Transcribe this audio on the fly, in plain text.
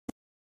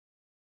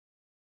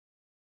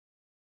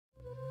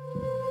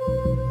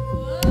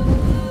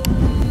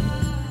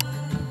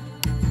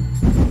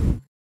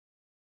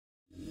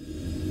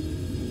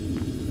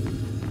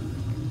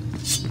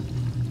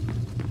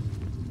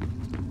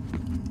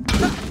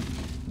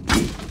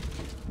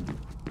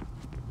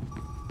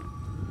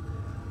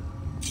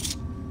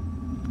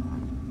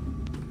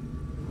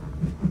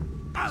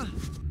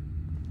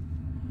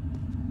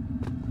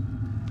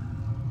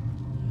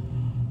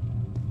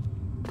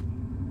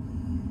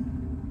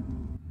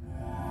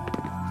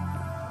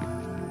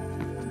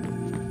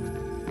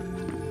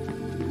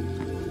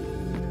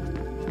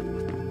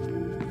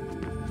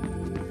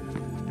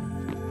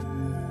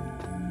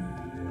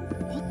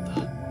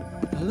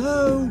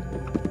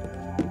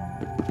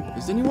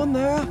Is anyone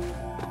there?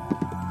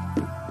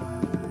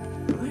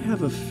 I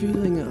have a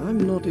feeling I'm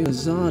not in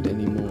Azad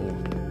anymore.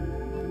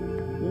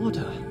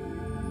 Water.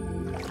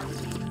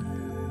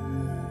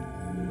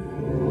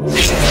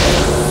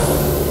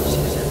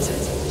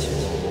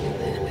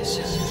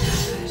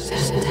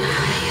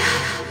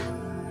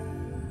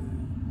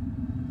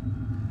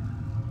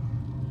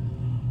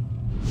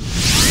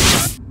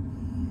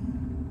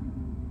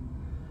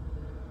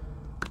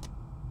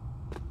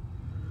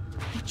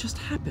 What just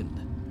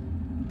happened?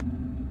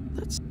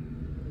 That's...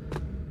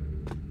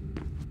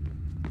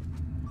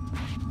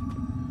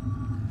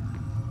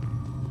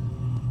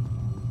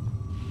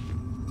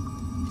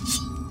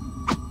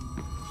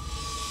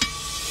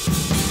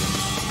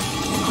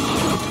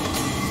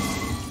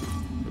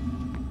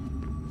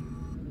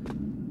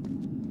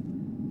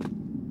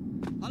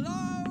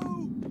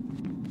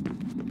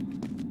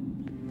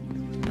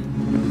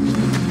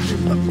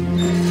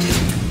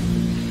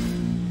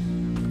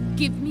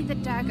 Give me the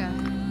dagger.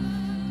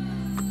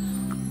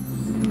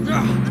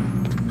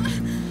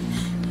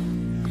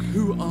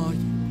 Who are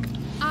you?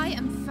 I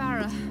am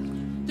Farah,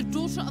 the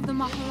daughter of the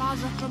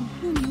Maharaja from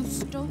whom you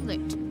stole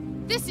it.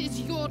 This is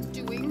your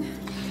doing.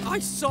 I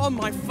saw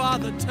my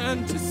father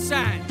turn to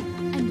sand.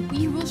 And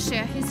we will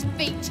share his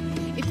fate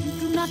if you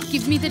do not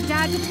give me the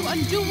dagger to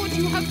undo what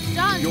you have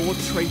done. Your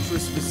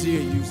traitorous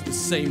vizier used the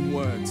same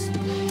words.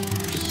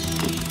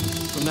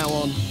 From now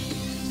on,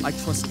 I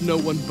trust no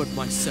one but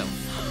myself.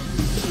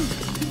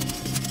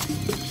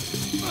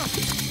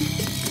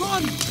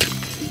 Run!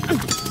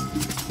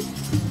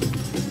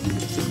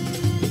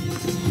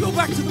 Go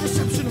back to the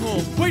reception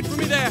hall. Wait for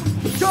me there.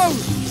 Go!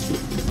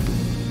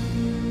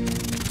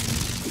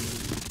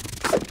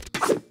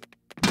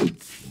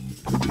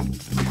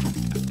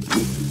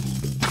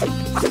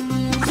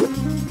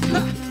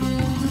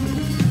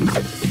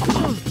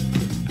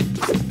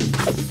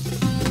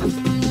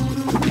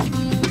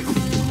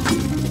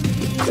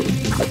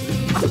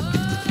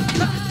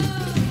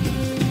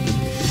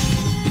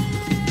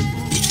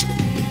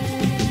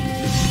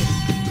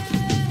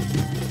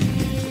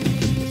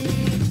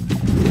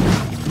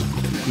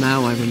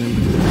 Now I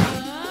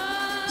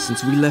remember.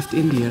 Since we left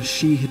India,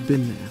 she had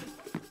been there.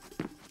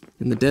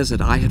 In the desert,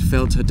 I had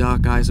felt her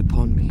dark eyes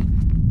upon me.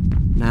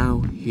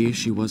 Now, here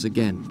she was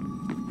again.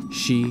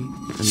 She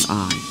and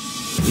I,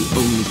 the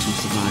only two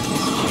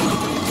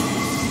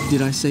survivors.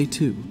 Did I say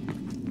two?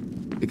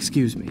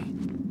 Excuse me.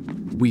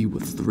 We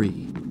were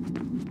three.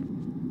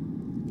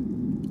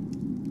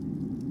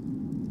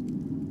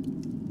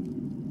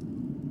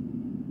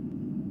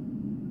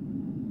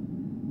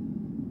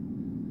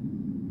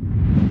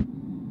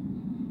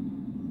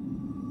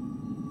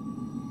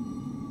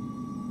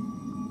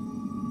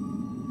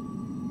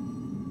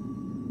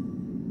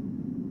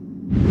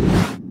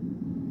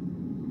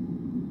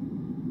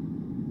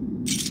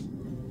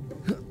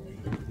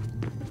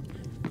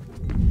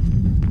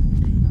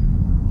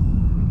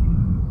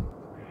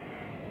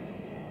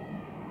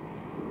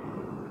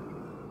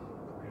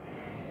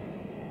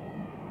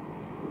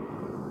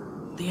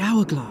 The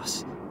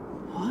hourglass.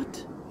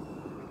 What?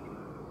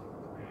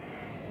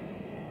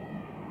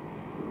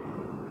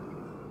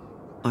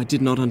 I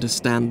did not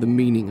understand the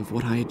meaning of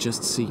what I had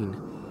just seen,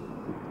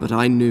 but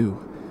I knew,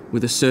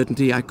 with a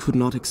certainty I could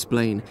not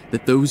explain,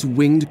 that those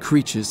winged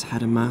creatures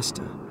had a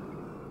master.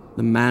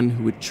 The man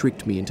who had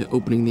tricked me into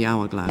opening the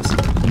hourglass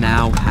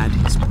now had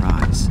his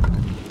prize,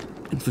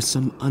 and for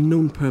some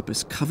unknown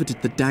purpose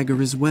coveted the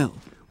dagger as well,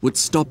 would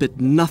stop at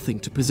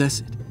nothing to possess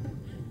it.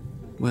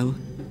 Well,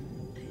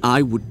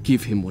 I would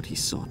give him what he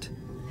sought.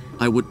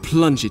 I would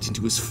plunge it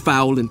into his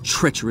foul and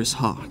treacherous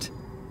heart.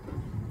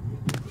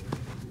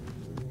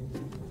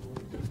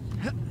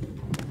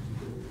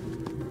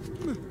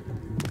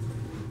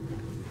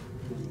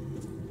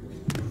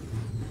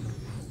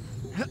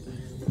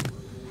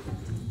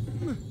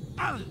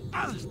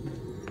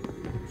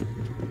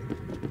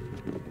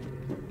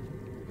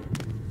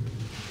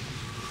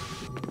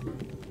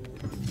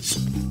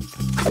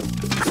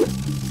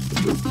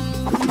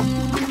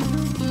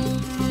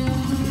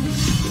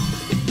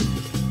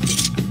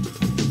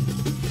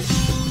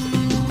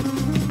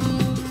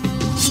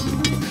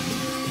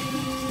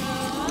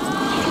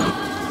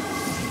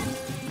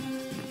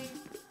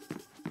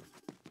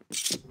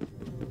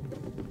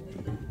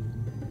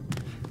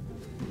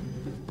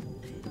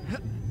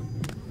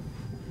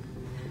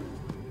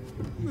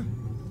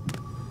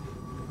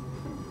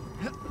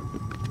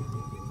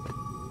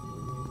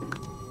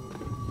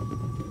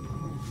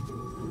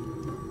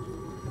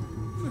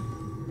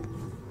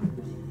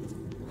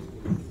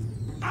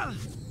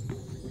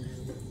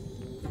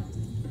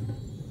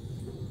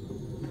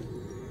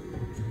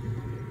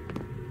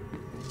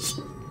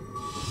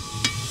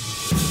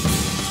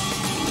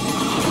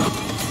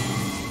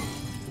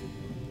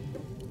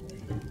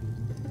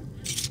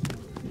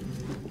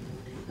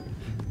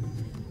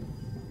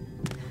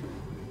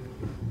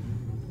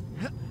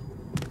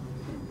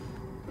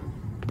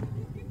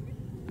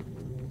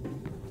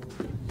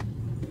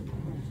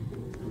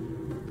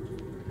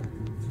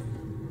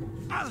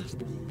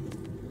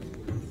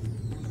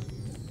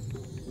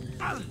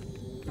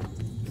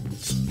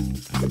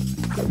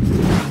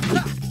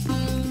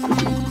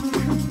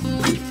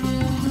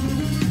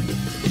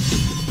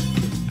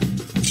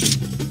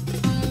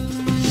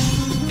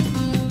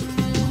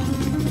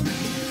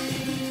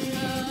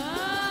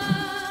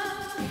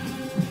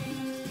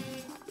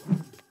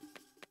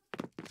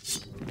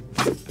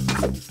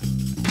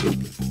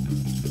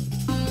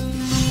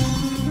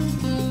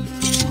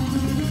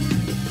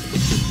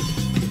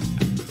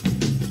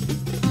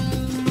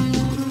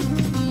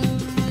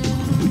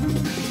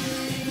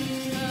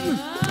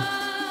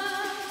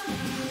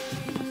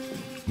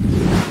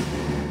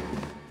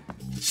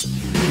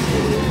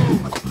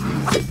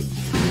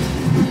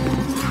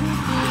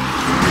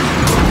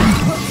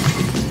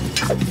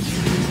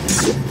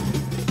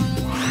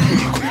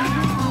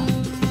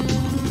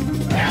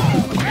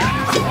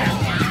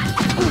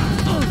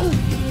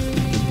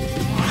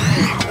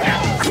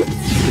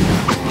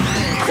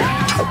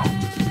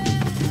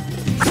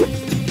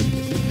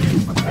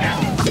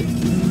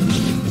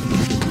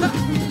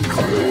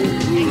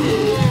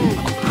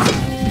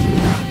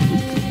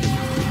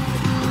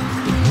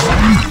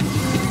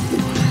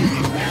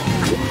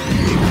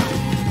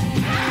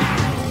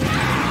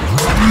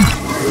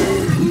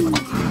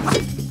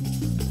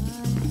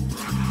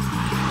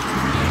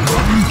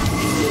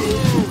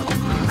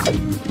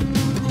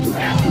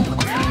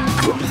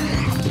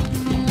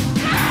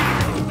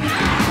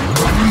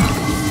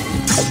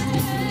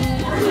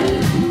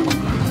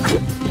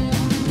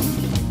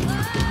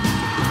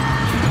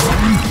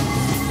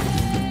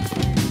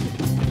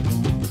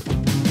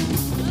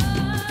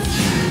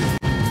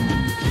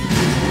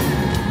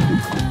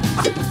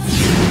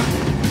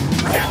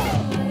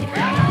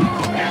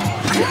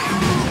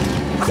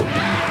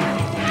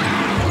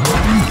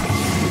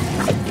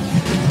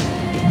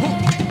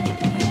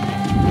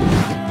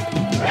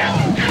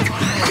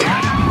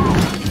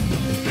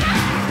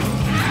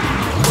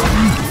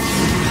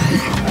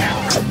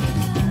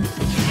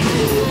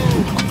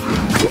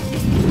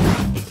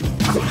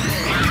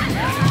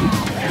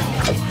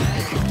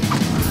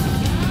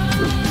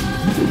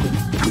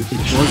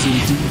 Was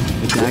indeed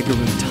the dagger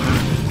of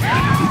time.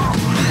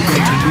 I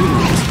began to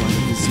realize why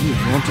the vizier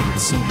wanted it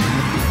so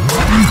badly.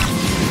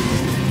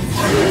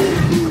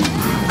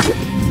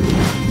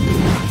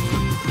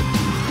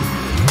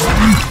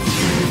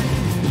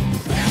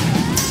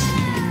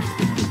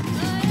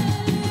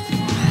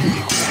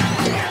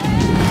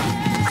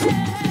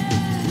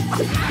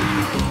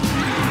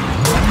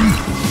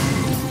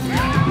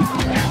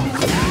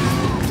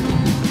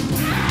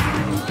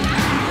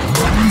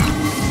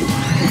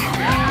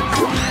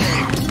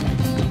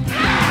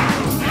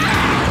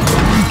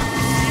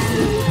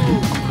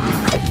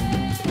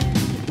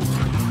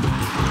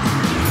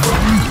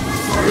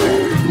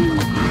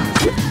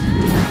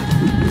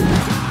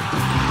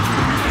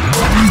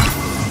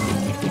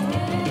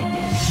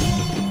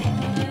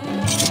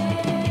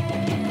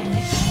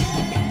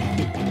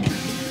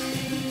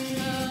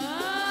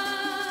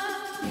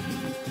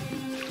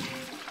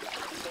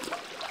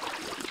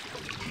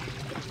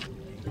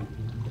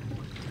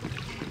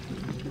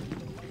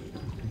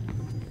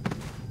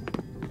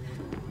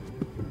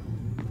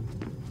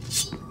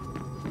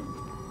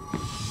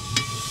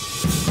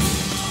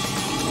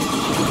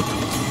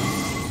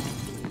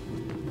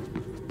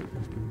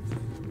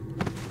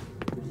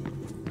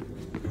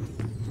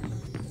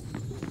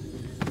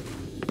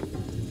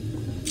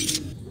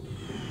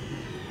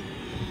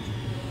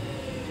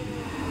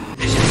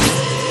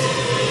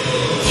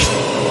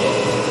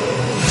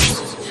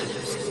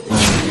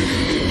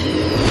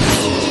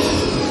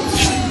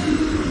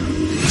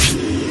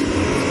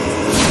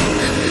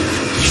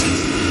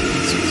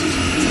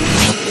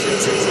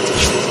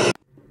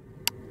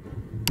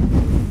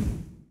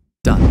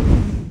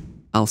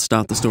 I'll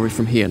start the story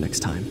from here next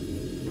time.